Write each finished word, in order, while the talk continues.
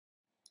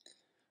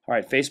All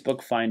right,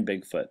 Facebook find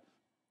Bigfoot.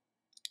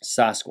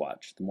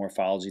 Sasquatch, the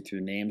morphology through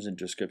names and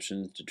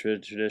descriptions to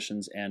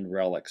traditions and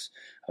relics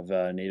of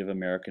Native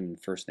American and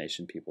First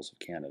Nation peoples of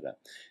Canada.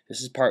 This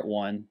is part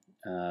one.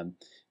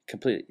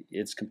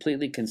 It's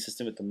completely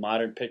consistent with the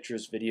modern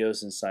pictures,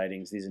 videos, and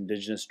sightings. These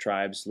indigenous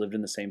tribes lived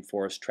in the same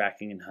forest,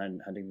 tracking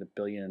and hunting the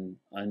billion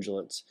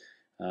ungulates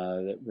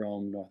that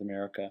roam North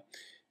America.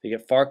 They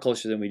get far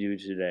closer than we do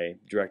today.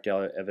 Direct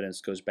evidence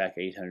goes back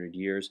 800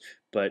 years,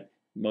 but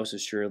most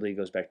assuredly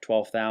goes back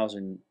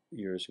 12,000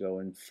 years ago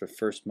when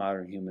first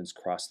modern humans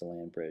crossed the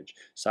land bridge.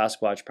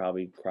 Sasquatch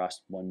probably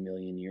crossed 1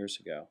 million years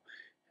ago.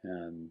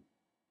 The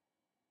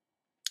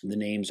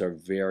names are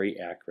very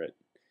accurate.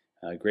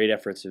 Great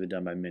efforts have been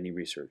done by many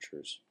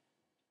researchers.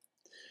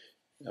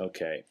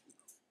 Okay.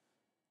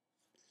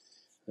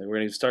 We're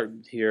going to start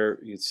here.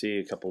 You can see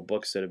a couple of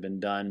books that have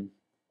been done.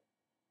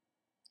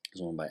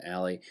 There's one by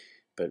Allie.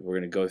 But we're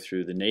going to go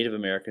through the Native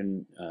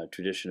American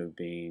tradition of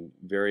being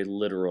very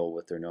literal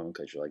with their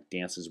nomenclature, like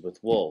dances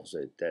with wolves.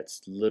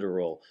 That's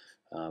literal.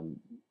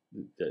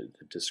 That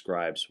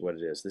describes what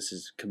it is. This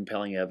is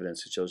compelling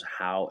evidence. It shows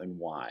how and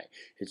why.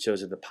 It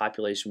shows that the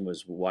population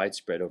was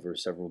widespread over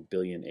several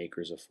billion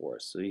acres of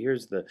forest. So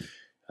here's the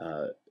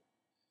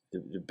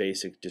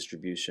basic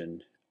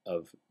distribution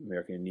of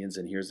American Indians,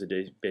 and here's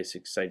the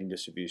basic sighting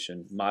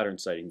distribution, modern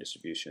sighting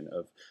distribution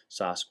of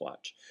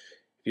Sasquatch.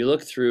 If you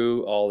look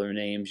through all their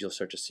names, you'll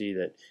start to see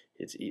that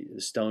it's the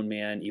stone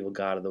man, evil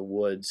god of the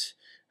woods,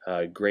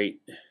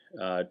 great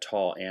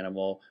tall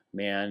animal,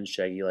 man,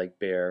 shaggy like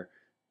bear,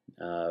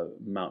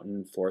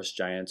 mountain, forest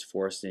giants,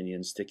 forest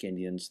Indians, stick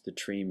Indians, the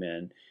tree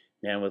men,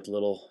 man with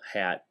little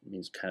hat,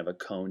 means kind of a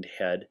coned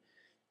head,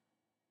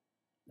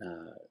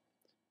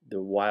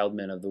 the wild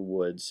men of the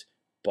woods,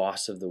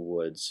 boss of the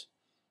woods,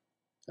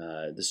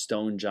 the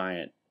stone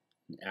giant,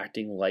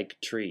 acting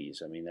like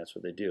trees. I mean, that's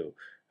what they do.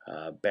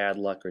 Bad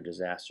luck or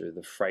disaster,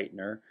 the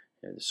frightener,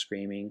 the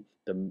screaming,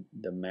 the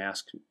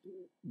masked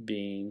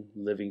being,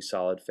 living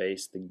solid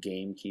face, the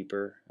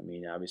gamekeeper. I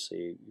mean,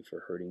 obviously, if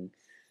we're hurting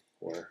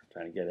or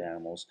trying to get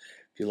animals.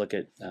 If you look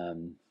at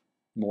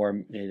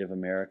more Native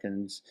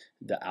Americans,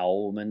 the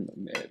owlman,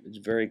 it's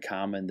very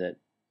common that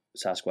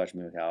Sasquatch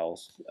mimic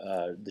owls.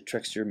 The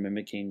trickster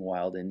mimicking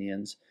wild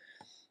Indians.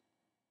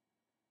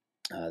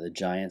 The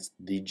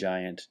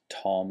giant,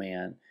 tall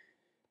man,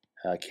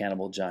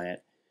 cannibal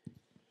giant.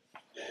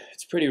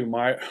 It's pretty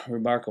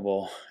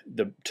remarkable.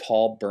 The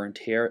tall burnt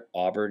hair,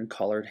 auburn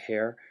colored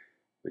hair,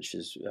 which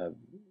is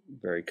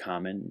very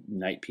common.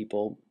 Night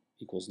people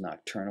equals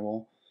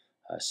nocturnal.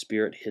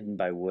 Spirit hidden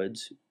by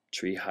woods,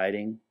 tree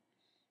hiding.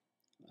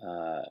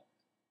 The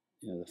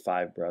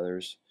five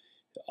brothers.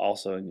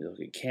 Also, you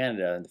look at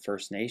Canada and the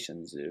First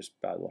Nations. There's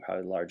probably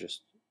the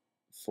largest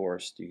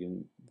forest you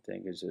can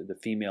think is the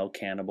female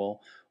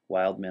cannibal,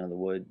 wild man of the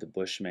wood, the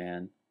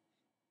bushman.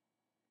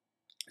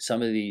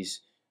 Some of these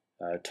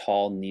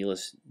tall,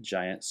 kneeless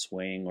giant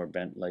swaying or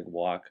bent leg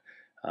walk,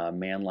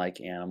 man-like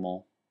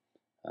animal.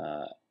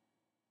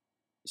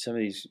 Some of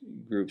these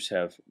groups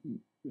have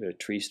a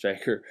tree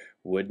striker,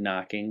 wood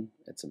knocking.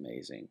 That's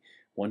amazing.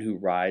 One who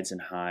rides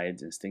and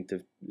hides,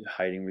 instinctive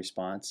hiding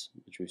response,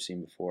 which we've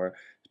seen before.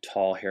 A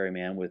tall, hairy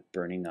man with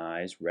burning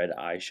eyes, red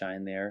eye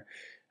shine there.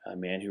 A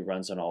man who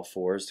runs on all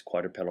fours,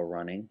 quadrupedal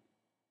running.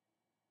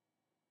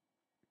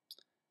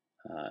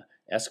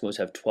 Eskimos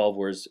have 12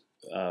 words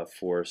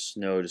for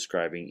snow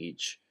describing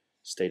each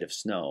state of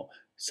snow.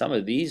 Some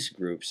of these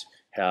groups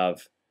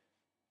have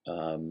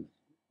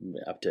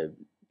up to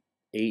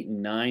 8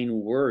 and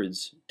 9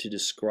 words to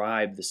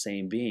describe the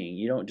same being.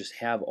 You don't just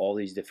have all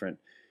these different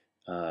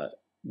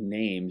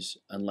names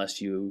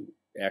unless you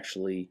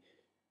actually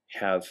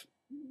have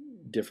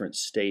different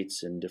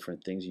states and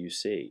different things you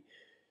see.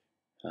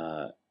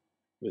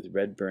 With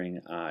red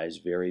burning eyes,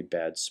 very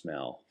bad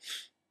smell,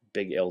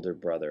 big elder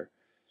brother,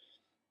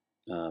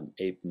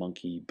 ape,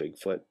 monkey,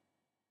 Bigfoot. I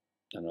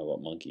don't know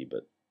about monkey,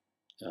 but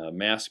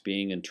mask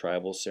being in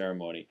tribal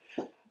ceremony.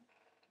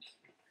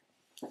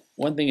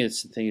 One thing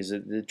is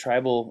that the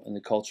tribal and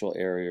the cultural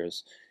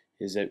areas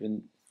is that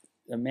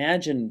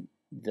imagine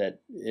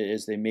that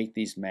as they make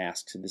these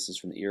masks, and this is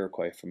from the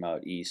Iroquois from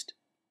out east,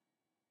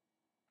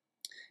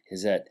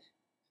 is that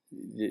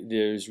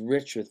there's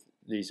rich with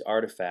these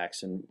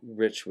artifacts and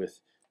rich with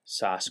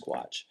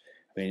Sasquatch.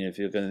 I mean, if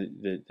you look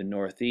in the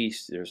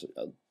Northeast, there's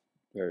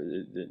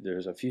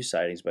a few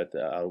sightings, but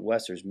out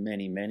west there's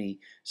many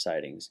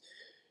sightings,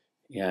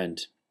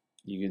 and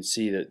you can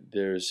see that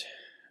there's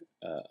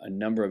a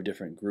number of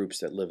different groups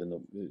that live in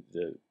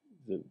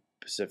the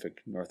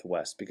Pacific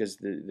Northwest because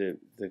the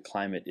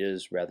climate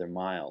is rather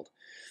mild.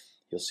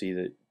 You'll see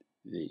that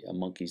a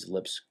monkey's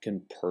lips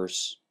can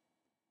purse,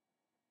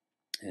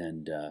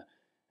 and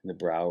the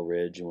brow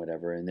ridge and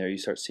whatever, and there you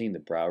start seeing the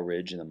brow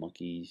ridge and the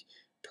monkey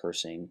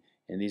pursing,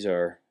 and these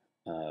are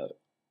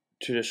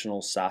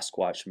traditional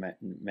Sasquatch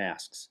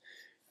masks.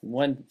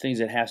 One thing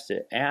that has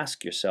to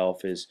ask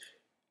yourself is,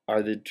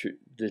 are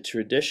the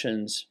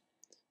traditions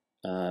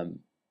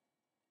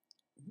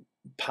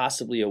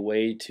possibly a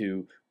way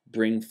to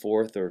bring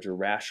forth or to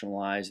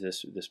rationalize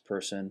this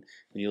person.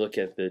 When you look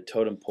at the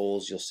totem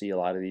poles, you'll see a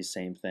lot of these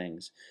same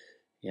things,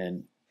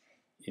 and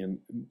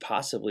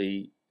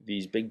possibly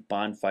these big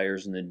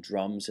bonfires and the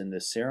drums and the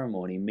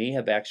ceremony may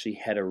have actually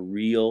had a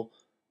real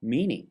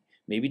meaning,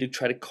 maybe to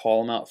try to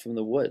call them out from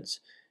the woods,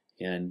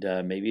 and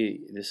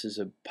maybe this is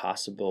a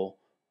possible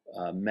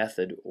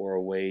method or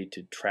a way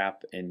to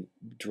trap and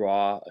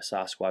draw a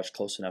Sasquatch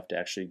close enough to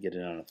actually get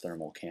it on a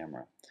thermal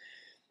camera.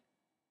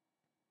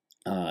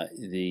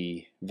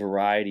 The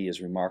variety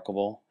is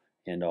remarkable,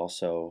 and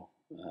also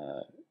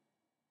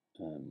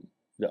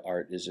the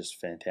art is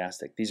just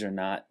fantastic. These are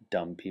not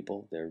dumb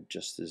people. They're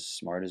just as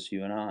smart as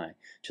you and I,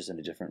 just in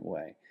a different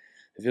way.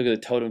 If you look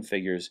at the totem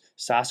figures,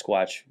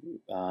 Sasquatch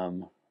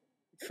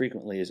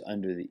frequently is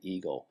under the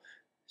eagle,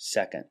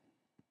 second.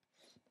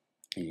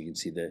 And you can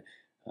see the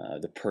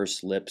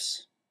pursed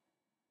lips,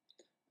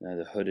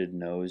 the hooded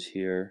nose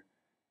here.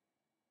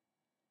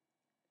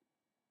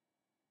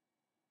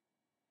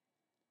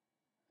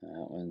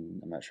 One,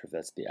 I'm not sure if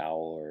that's the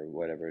owl or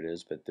whatever it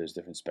is, but there's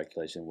different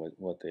speculation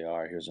what they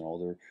are. Here's an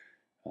older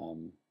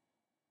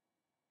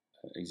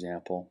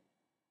example.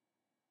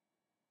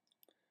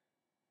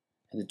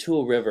 In the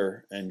Tule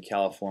River in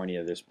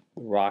California, there's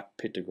rock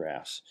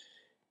pictographs.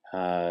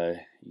 You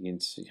can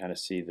kind of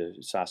see the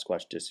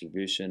Sasquatch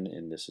distribution,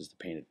 and this is the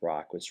painted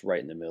rock, which is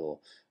right in the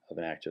middle of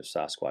an active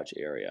Sasquatch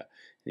area.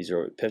 These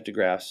are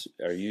pictographs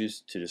are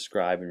used to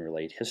describe and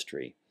relate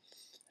history.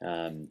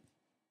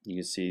 You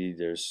can see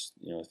there's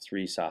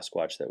 3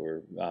 Sasquatch that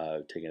were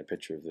taking a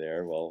picture of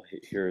there. Well,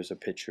 here's a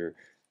picture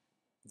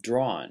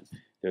drawn.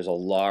 There's a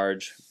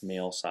large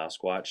male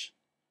Sasquatch,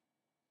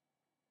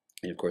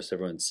 and of course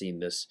everyone's seen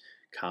this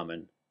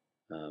common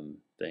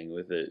thing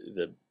with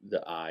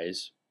the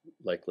eyes,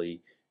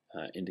 likely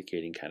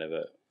indicating kind of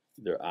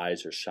their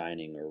eyes are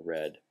shining or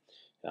red.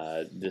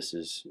 This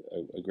is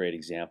a great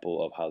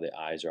example of how the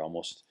eyes are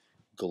almost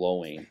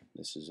glowing.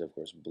 This is of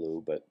course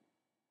blue, but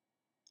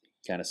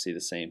kind of see the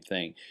same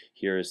thing.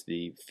 Here is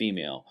the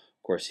female,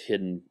 of course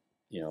hidden,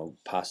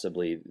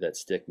 possibly that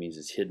stick means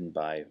it's hidden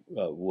by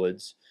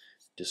woods,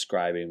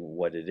 describing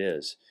what it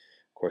is.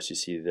 Of course you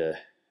see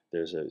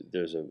there's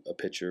a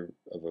picture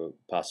of a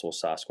possible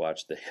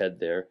Sasquatch, the head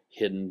there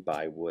hidden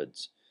by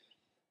woods.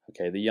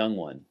 Okay, the young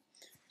one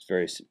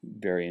is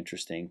very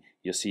interesting.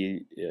 You'll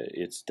see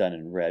it's done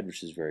in red,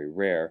 which is very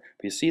rare,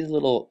 but you see the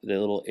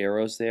little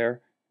arrows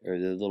there, or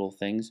the little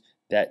things.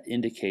 That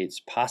indicates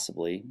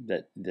possibly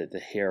that the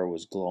hair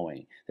was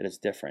glowing, that it's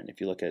different.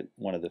 If you look at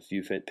one of the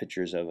few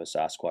pictures of a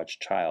Sasquatch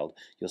child,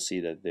 you'll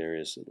see that there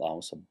is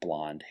almost a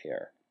blonde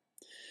hair.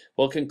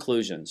 Well,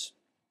 conclusions.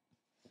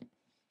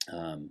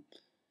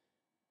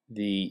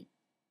 The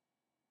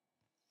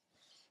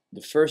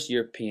first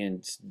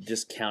Europeans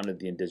discounted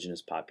the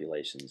indigenous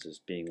populations as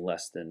being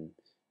less than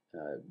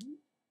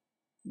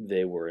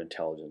they were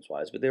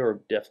intelligence-wise, but they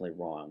were definitely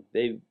wrong.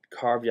 They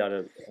carved out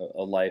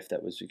a life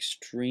that was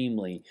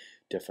extremely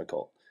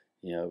difficult,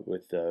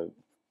 with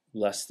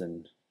less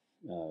than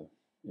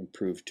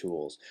improved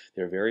tools.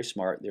 They were very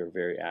smart. They were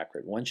very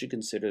accurate. Once you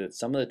consider that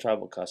some of the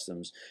tribal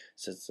customs,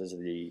 such as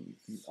the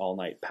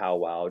all-night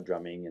powwow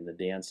drumming and the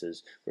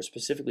dances, were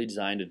specifically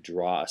designed to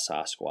draw a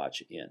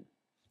Sasquatch in.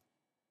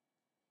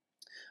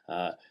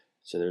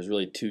 So there's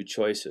really 2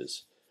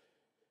 choices.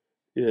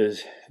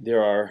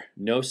 There are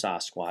no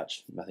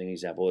Sasquatch, nothing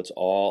example. It's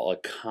all a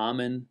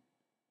common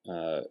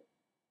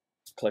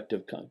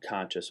collective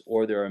conscious,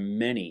 or there are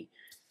many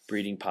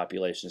breeding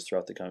populations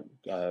throughout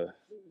the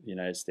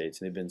United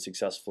States, and they've been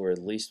successful for at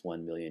least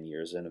 1 million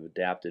years and have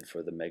adapted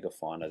for the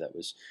megafauna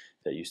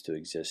that used to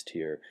exist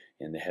here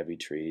in the heavy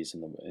trees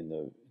and in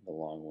the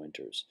long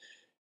winters.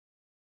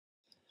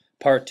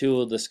 Part 2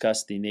 will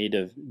discuss the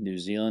native New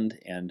Zealand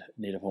and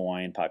native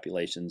Hawaiian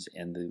populations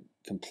and the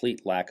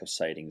complete lack of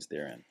sightings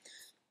therein.